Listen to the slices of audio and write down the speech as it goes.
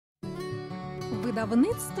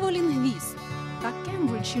Видавництво «Лінгвіст» та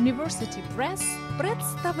Cambridge University Press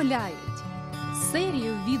представляють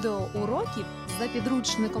серію відеоуроків за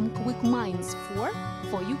підручником Quick Minds 4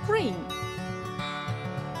 for Ukraine.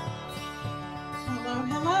 Hello,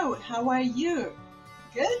 hello. How are you?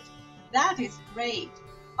 Good? That is great.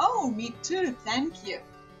 Oh, me too, thank you.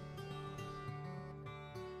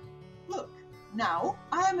 Look, now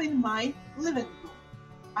I'm in my living room.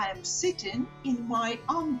 I am sitting in my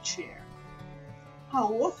armchair. How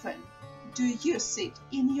often do you sit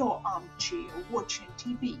in your armchair watching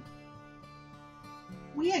TV?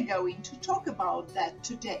 We are going to talk about that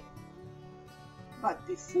today. But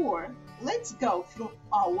before, let's go through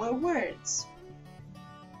our words.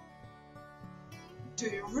 Do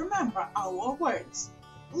you remember our words?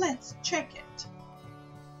 Let's check it.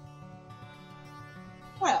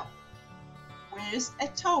 Well, where's a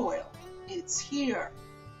towel? It's here.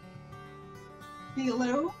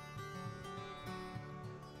 Pillow,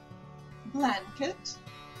 blanket,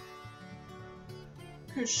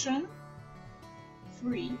 cushion,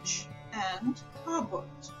 fridge, and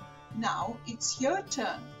cupboard. Now it's your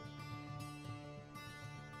turn.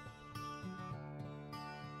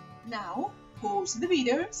 Now pause the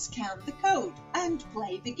video, scan the code, and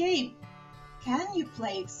play the game. Can you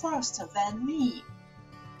play it faster than me?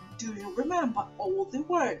 Do you remember all the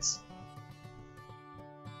words?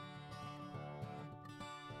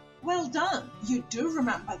 Well done, you do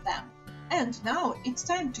remember them. And now it's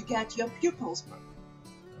time to get your pupils book.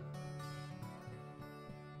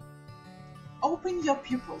 Open your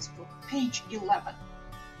pupils book, page 11.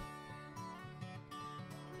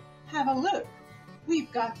 Have a look.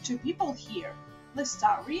 We've got two people here,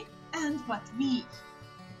 Lestari and Matvey.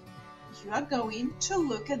 You are going to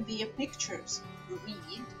look at their pictures,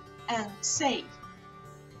 read and say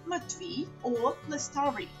Matvey or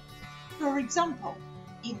Lestari. For example,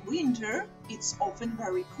 in winter, it's often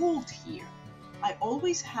very cold here. I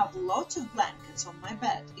always have lots of blankets on my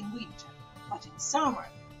bed in winter, but in summer,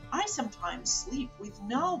 I sometimes sleep with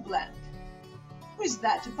no blanket. Who is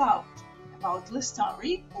that about? About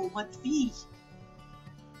Lestari or Matvey?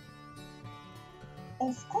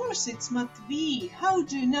 Of course it's Matvey. How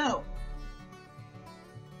do you know?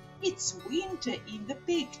 It's winter in the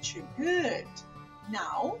picture. Good.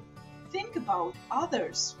 Now, think about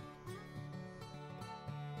others.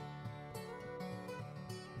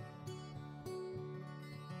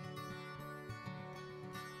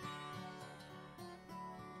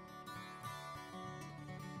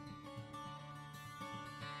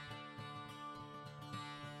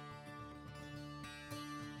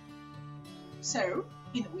 So,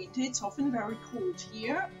 in winter it's often very cold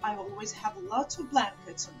here. I always have lots of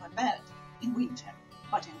blankets on my bed in winter.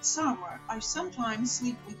 But in summer, I sometimes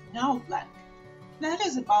sleep with no blanket. That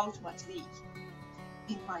is about Matvey.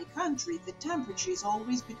 In my country, the temperature is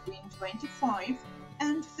always between 25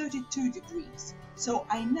 and 32 degrees, so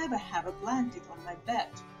I never have a blanket on my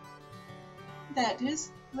bed. That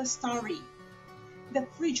is Lestari. The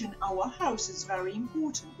fridge in our house is very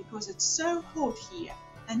important because it's so hot here,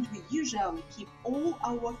 and we usually keep all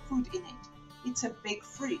our food in it. It's a big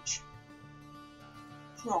fridge.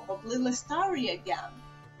 Probably Lestari again.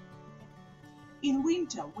 In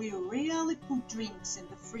winter, we rarely put drinks in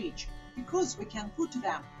the fridge because we can put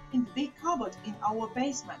them in the big cupboard in our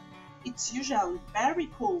basement. It's usually very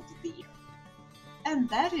cold there. And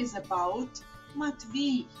that is about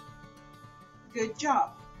Matvey. Good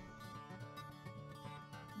job.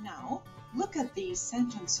 Now, look at these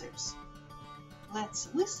sentences. Let's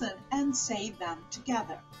listen and say them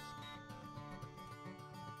together.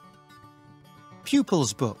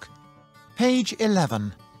 Pupils Book, page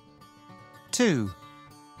 11. 2.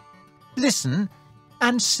 Listen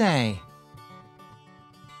and say.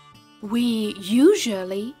 We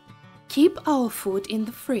usually keep our food in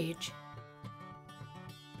the fridge.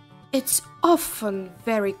 It's often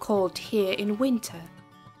very cold here in winter.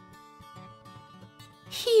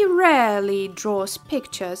 He rarely draws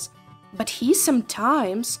pictures, but he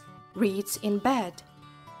sometimes reads in bed.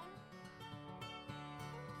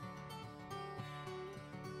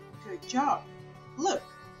 Good job. Look,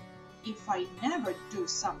 if I never do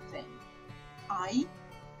something, I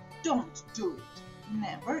don't do it.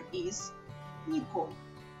 Never is ніколи.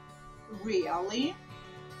 Really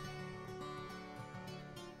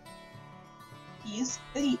is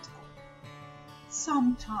рідко.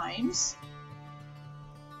 Sometimes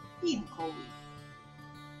інколи.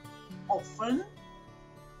 Often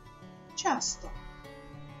часто.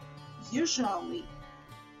 Usually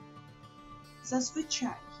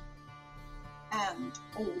зазвичай. And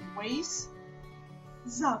always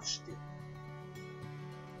завжди.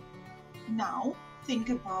 Now think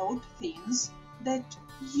about things that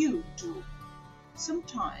you do?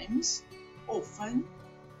 Sometimes, often,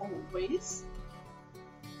 always.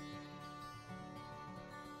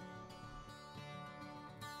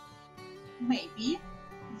 Maybe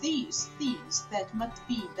these things that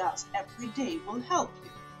Matvey does every day will help you.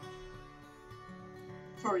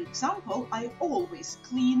 For example, I always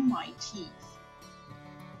clean my teeth.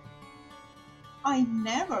 I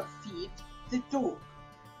never feed the dog.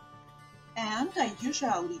 And I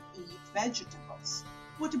usually eat vegetables.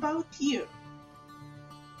 What about you?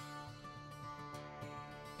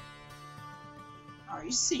 I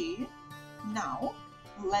see. Now,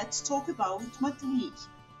 let's talk about Matvey.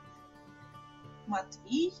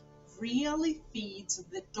 Matvey really feeds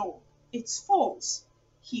the dog. It's false.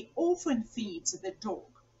 He often feeds the dog.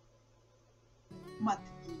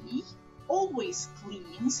 Matvey always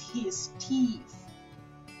cleans his teeth.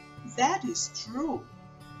 That is true.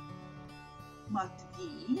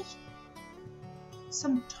 Matvey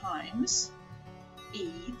sometimes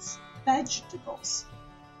eats vegetables.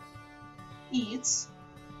 It's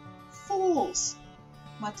false.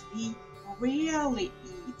 Matvey rarely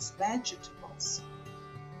eats vegetables.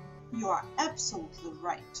 You are absolutely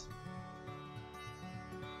right.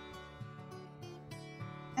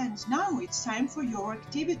 And now it's time for your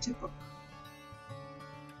activity book.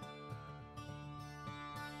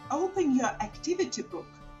 Open your activity book,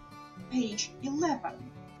 page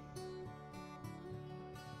 11.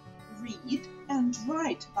 Read and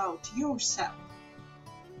write about yourself.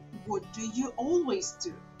 What do you always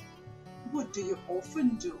do? What do you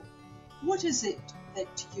often do? What is it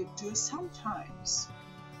that you do sometimes?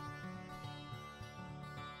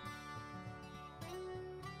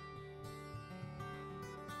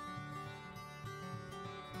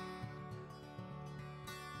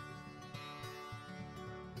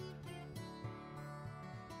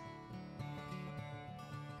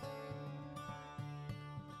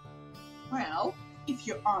 Well, if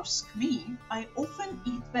you ask me, I often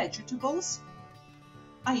eat vegetables.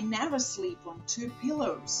 I never sleep on 2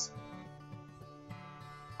 pillows.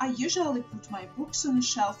 I usually put my books on a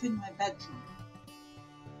shelf in my bedroom.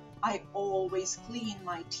 I always clean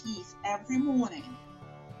my teeth every morning.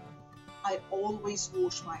 I always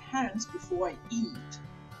wash my hands before I eat.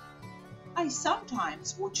 I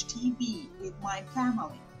sometimes watch TV with my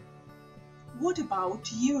family. What about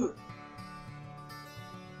you?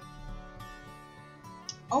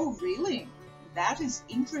 Oh, really? That is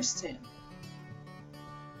interesting.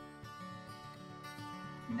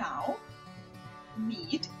 Now,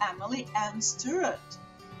 meet Emily and Stuart.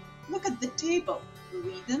 Look at the table.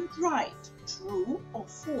 Read and write, true or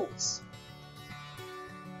false.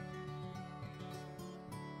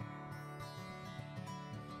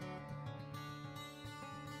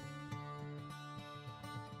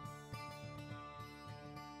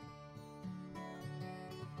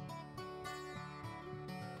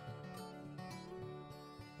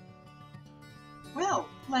 Well,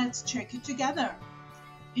 let's check it together.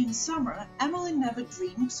 In summer, Emily never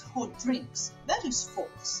drinks hot drinks. That is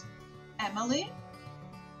false. Emily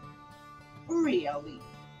rarely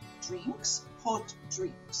drinks hot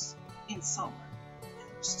drinks in summer.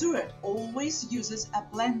 Stuart always uses a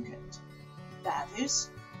blanket. That is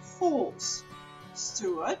false.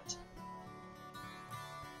 Stuart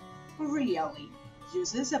rarely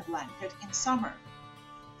uses a blanket in summer.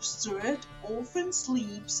 Stuart often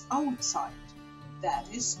sleeps outside. That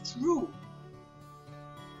is true.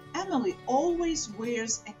 Emily always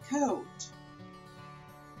wears a coat.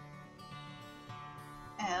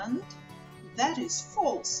 And that is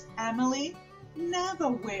false. Emily never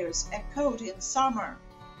wears a coat in summer.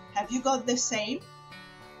 Have you got the same?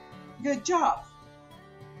 Good job.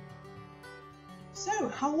 So,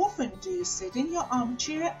 how often do you sit in your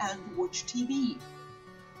armchair and watch TV?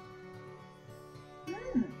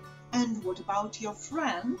 And what about your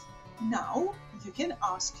friend? Now you can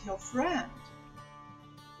ask your friend.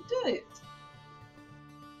 Do it.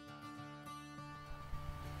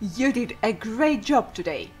 You did a great job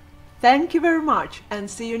today. Thank you very much and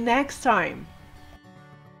see you next time.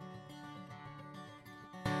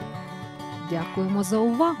 Дякуємо за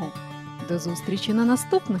увагу. До зустрічі на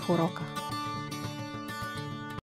наступних уроках.